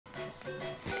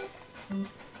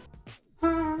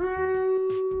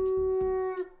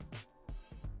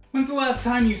When's the last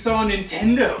time you saw a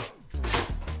Nintendo?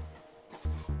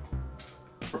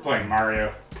 We're playing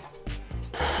Mario.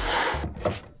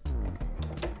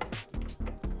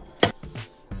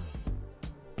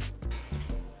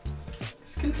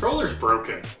 This controller's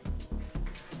broken.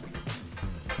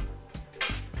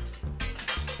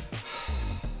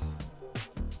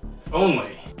 If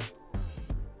only.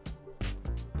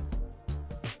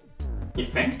 You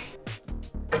think?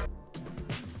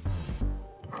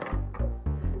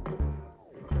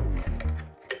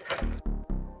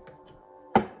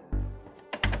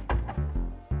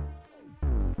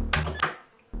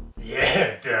 Yeah,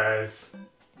 it does.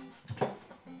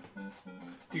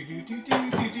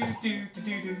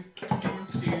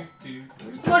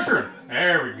 Where's the mushroom?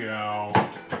 There we go.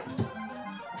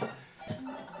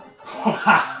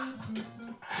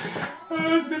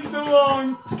 Oh, it's been so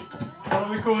long. All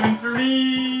the coins for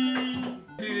me.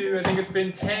 I think it's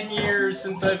been 10 years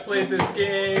since I've played this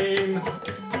game.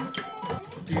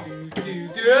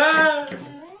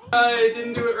 I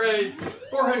didn't do it right.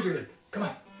 400. Come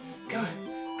on. Come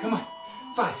on. Come on.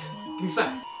 5. Give me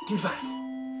 5. Give me 5.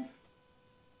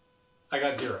 I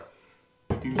got 0.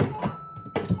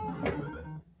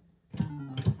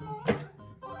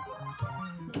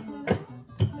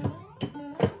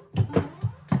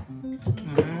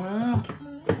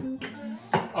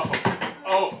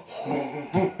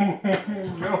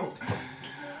 No.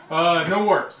 No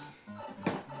warps.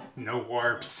 No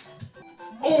warps.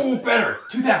 Oh, better.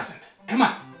 2,000. Come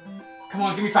on. Come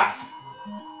on, give me 5.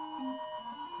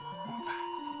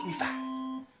 Give me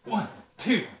 5. 1,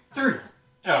 2, 3.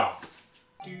 Oh.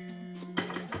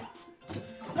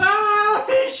 Ah,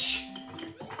 fish!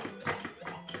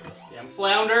 Damn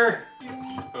flounder.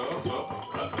 Oh no.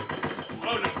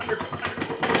 Oh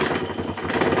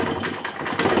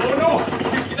no.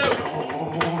 Get out.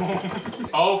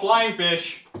 Oh, flying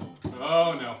fish.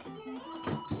 Oh no.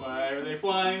 Why are they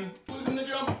flying? Losing the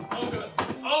jump. Oh god.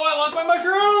 Oh, I lost my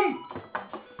mushroom!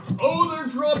 Oh, they're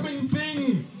dropping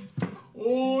things.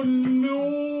 Oh no.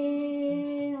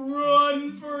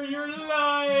 Run for your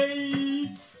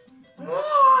life.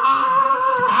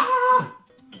 Ah!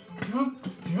 Jump,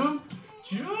 jump,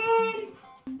 jump.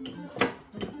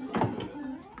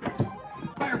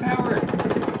 Firepower.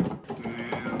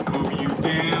 Mow you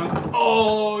down.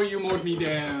 Oh, you mowed me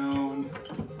down.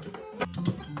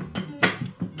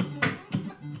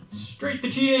 Straight to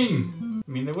cheating.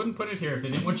 I mean, they wouldn't put it here if they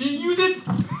didn't want you to use it.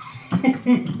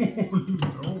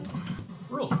 No.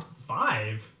 World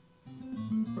 5?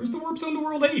 Where's the warp zone to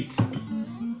World 8?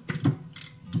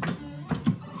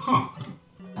 Huh.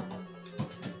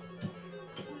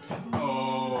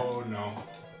 Oh no.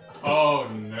 Oh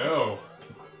no.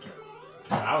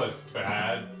 That was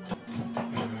bad.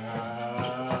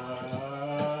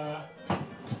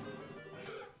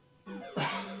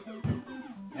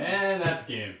 And that's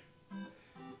game.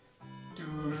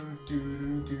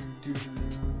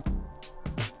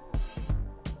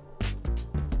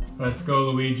 Let's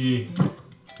go, Luigi.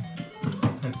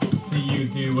 Let's see you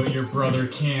do what your brother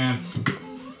can't.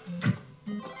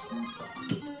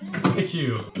 Look at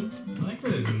you. I like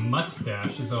that his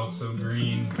mustache is also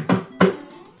green.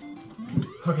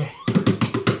 Okay.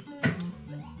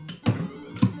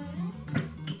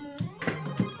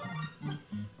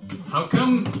 How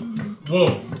come...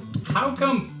 Whoa. How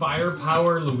come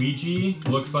Firepower Luigi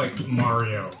looks like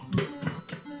Mario?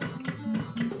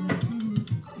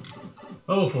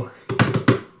 Level 4.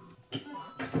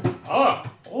 Ah!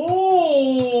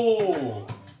 Oh!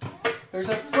 There's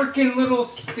a frickin' little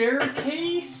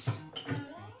staircase?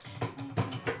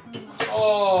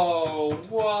 Oh,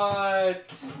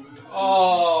 what?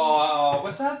 Oh,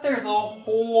 was that there the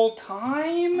whole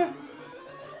time?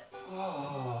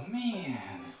 Oh, man.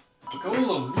 Go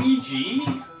Luigi.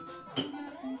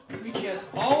 Luigi has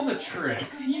all the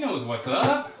tricks. He knows what's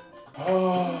up.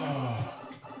 Oh.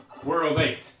 World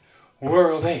 8.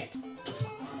 World 8.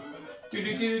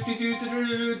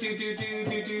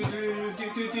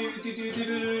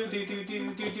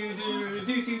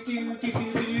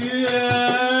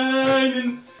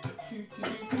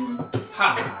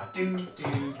 Ha!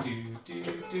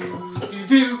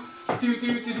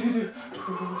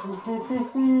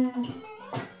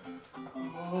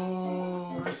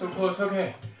 Oh, we're so close.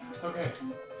 Okay. Okay.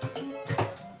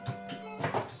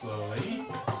 Slowly,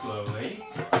 slowly,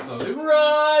 slowly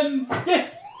run!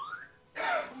 Yes!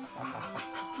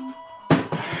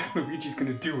 Luigi's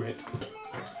gonna do it.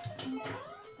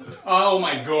 Oh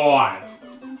my god!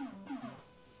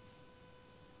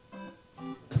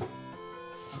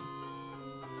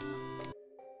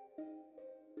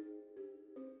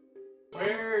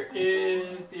 Where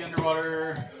is the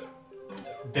underwater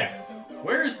death?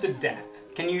 Where is the death?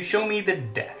 Can you show me the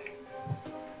death?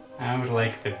 I would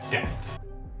like the death.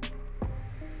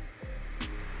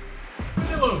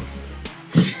 Hello.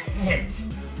 Shit.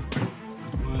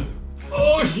 What?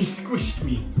 Oh, he squished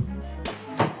me.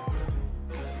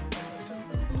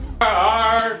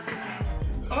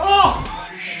 Oh,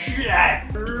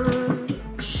 shit.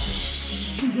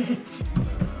 Shit.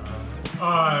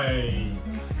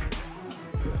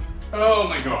 Oh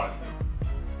my god.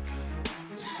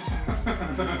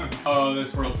 Oh,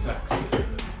 this world sucks.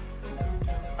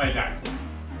 I died.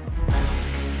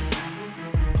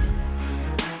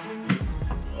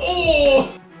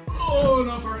 Oh! Oh,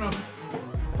 not far enough.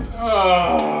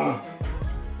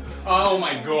 Oh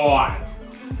my god.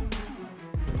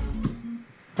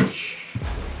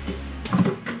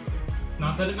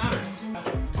 Not that it matters.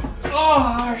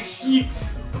 Oh, shit.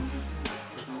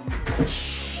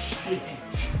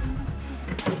 Shit.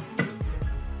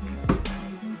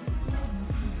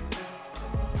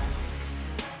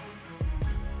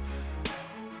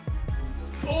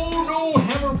 Oh no,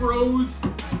 Hammer Bros.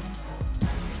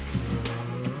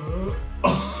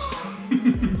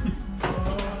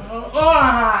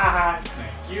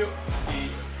 Thank you.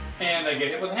 And I get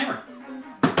hit with a hammer.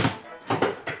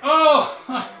 Oh!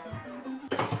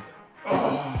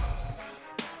 Oh.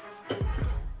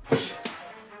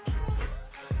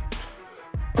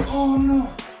 Oh no.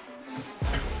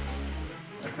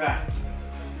 Like that.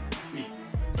 Sweet.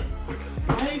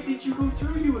 Why did you go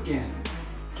through you again?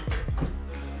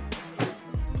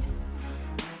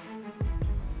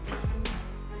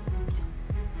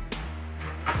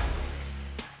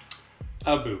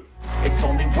 Abu. It's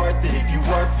only worth it if you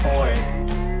work for it.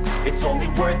 It's only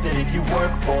worth it if you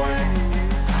work for it.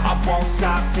 I won't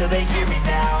stop till they hear me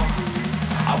now.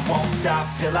 I won't stop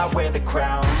till I wear the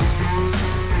crown.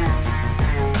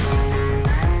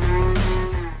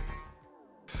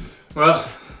 Well,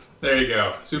 there you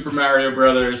go. Super Mario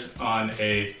Brothers on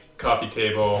a coffee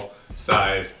table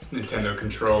size Nintendo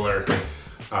controller.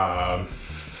 I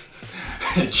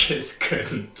just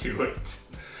couldn't do it.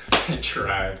 I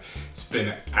tried. It's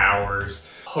been hours.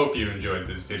 Hope you enjoyed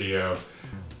this video.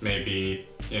 Maybe,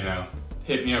 you know,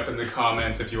 hit me up in the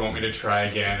comments if you want me to try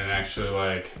again and actually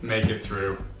like make it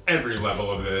through every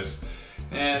level of this.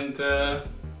 And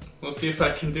we'll see if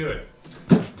I can do it.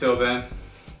 Till then,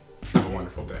 have a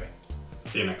wonderful day.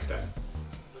 See you next time.